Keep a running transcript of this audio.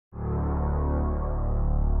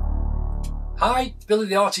Hi, Billy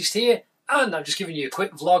the Artist here, and I'm just giving you a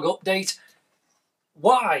quick vlog update.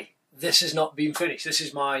 Why this has not been finished. This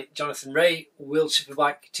is my Jonathan Rea World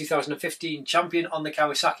Superbike 2015 champion on the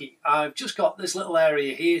Kawasaki. I've just got this little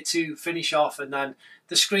area here to finish off, and then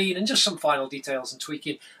the screen and just some final details and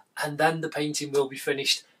tweaking, and then the painting will be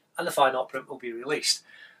finished and the fine art print will be released.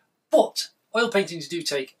 But oil paintings do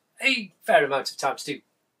take a fair amount of time to do,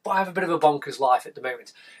 but I have a bit of a bonkers life at the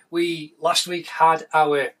moment. We last week had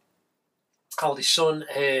our eldest son,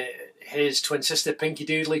 his twin sister Pinky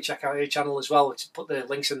Doodly, check out her channel as well, which put the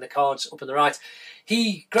links in the cards up on the right.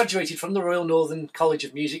 He graduated from the Royal Northern College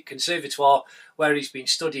of Music Conservatoire, where he's been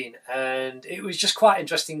studying, and it was just quite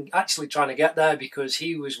interesting actually trying to get there, because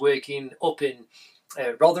he was working up in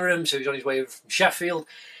Rotherham, so he's on his way over from Sheffield,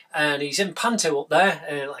 and he's in Panto up there,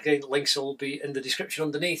 and again, links will be in the description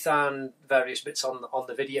underneath and various bits on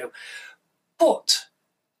the video. But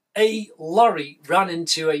a lorry ran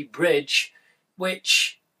into a bridge,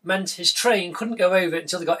 which meant his train couldn't go over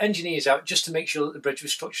until they got engineers out just to make sure that the bridge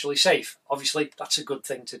was structurally safe. Obviously, that's a good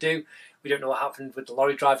thing to do. We don't know what happened with the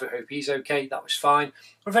lorry driver. Hope he's okay. That was fine.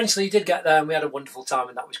 But eventually he did get there and we had a wonderful time,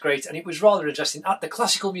 and that was great. And it was rather interesting at the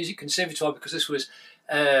Classical Music Conservatoire, because this was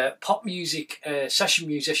pop music session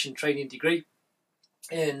musician training degree.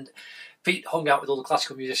 And Pete hung out with all the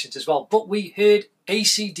classical musicians as well. But we heard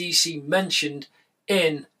AC/DC mentioned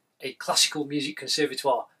in a Classical Music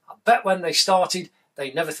Conservatoire. I bet when they started,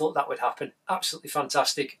 they never thought that would happen. Absolutely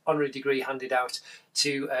fantastic honorary degree handed out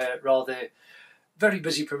to a rather very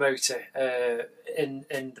busy promoter in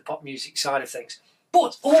the pop music side of things.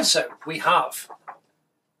 But also we have,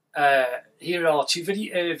 here are two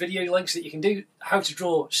video links that you can do. How to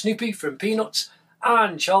draw Snoopy from Peanuts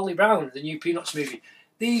and Charlie Brown, the new Peanuts movie.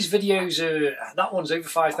 These videos are, that one's over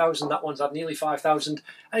 5,000, that one's had nearly 5,000.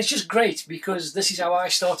 And it's just great, because this is how I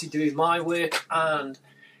started doing my work and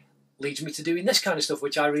leads me to doing this kind of stuff,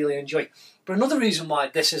 which I really enjoy. But another reason why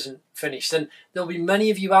this isn't finished, and there'll be many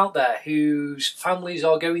of you out there whose families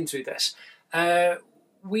are going through this,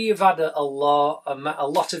 we have had a lot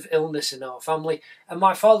of illness in our family, and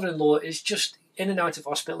my father-in-law is just in and out of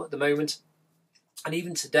hospital at the moment. And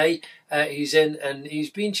even today he's in, and he's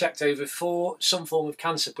been checked over for some form of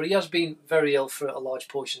cancer, but he has been very ill for a large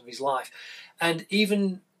portion of his life. And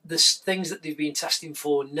even the things that they've been testing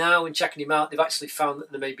for now and checking him out, they've actually found that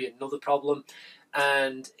there may be another problem,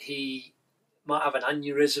 and he might have an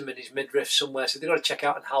aneurysm in his midriff somewhere, so they've got to check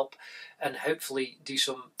out and help and hopefully do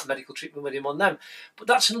some medical treatment with him on them. But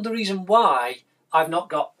that's another reason why I've not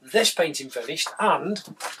got this painting finished, and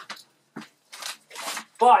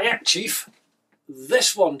by Chief,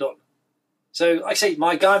 this one done. So like I say,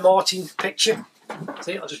 my Guy Martin picture,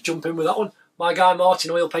 see, I'll just jump in with that one. My Guy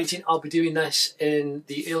Martin oil painting, I'll be doing this in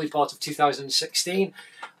the early part of 2016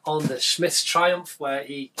 on the Smith's Triumph, where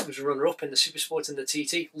he was a runner-up in the Supersport and the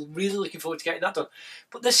TT. Really looking forward to getting that done.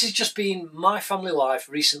 But this has just been my family life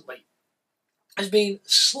recently. Has been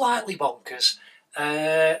slightly bonkers.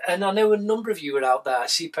 And I know a number of you are out there. I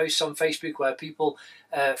see posts on Facebook where people,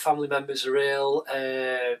 family members are ill,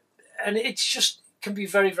 and it's just can be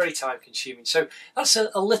very, very time consuming. So that's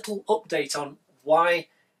a little update on why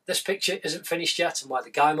this picture isn't finished yet, and why the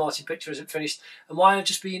Guy Martin picture isn't finished, and why I've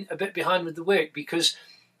just been a bit behind with the work, because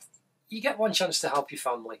you get one chance to help your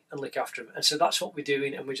family and look after them, and so that's what we're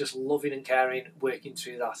doing, and we're just loving and caring, working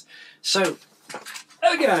through that. So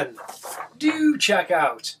again, do check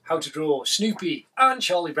out How to Draw Snoopy and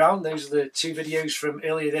Charlie Brown. Those are the two videos from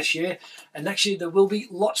earlier this year, and next year there will be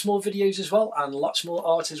lots more videos as well, and lots more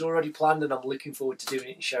art is already planned, and I'm looking forward to doing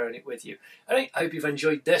it and sharing it with you. Alright, I hope you've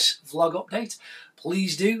enjoyed this vlog update.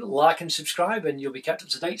 Please do like and subscribe, and you'll be kept up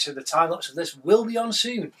to date, so the time-lapse of this will be on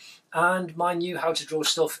soon, and my new How to Draw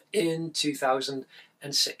stuff in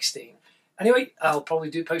 2016. Anyway, I'll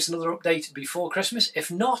probably post another update before Christmas.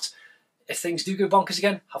 If not, if things do go bonkers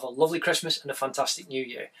again, have a lovely Christmas and a fantastic New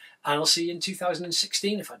Year. And I'll see you in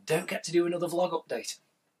 2016 if I don't get to do another vlog update.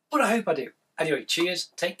 But I hope I do. Anyway, cheers,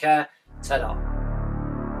 take care, ta-da.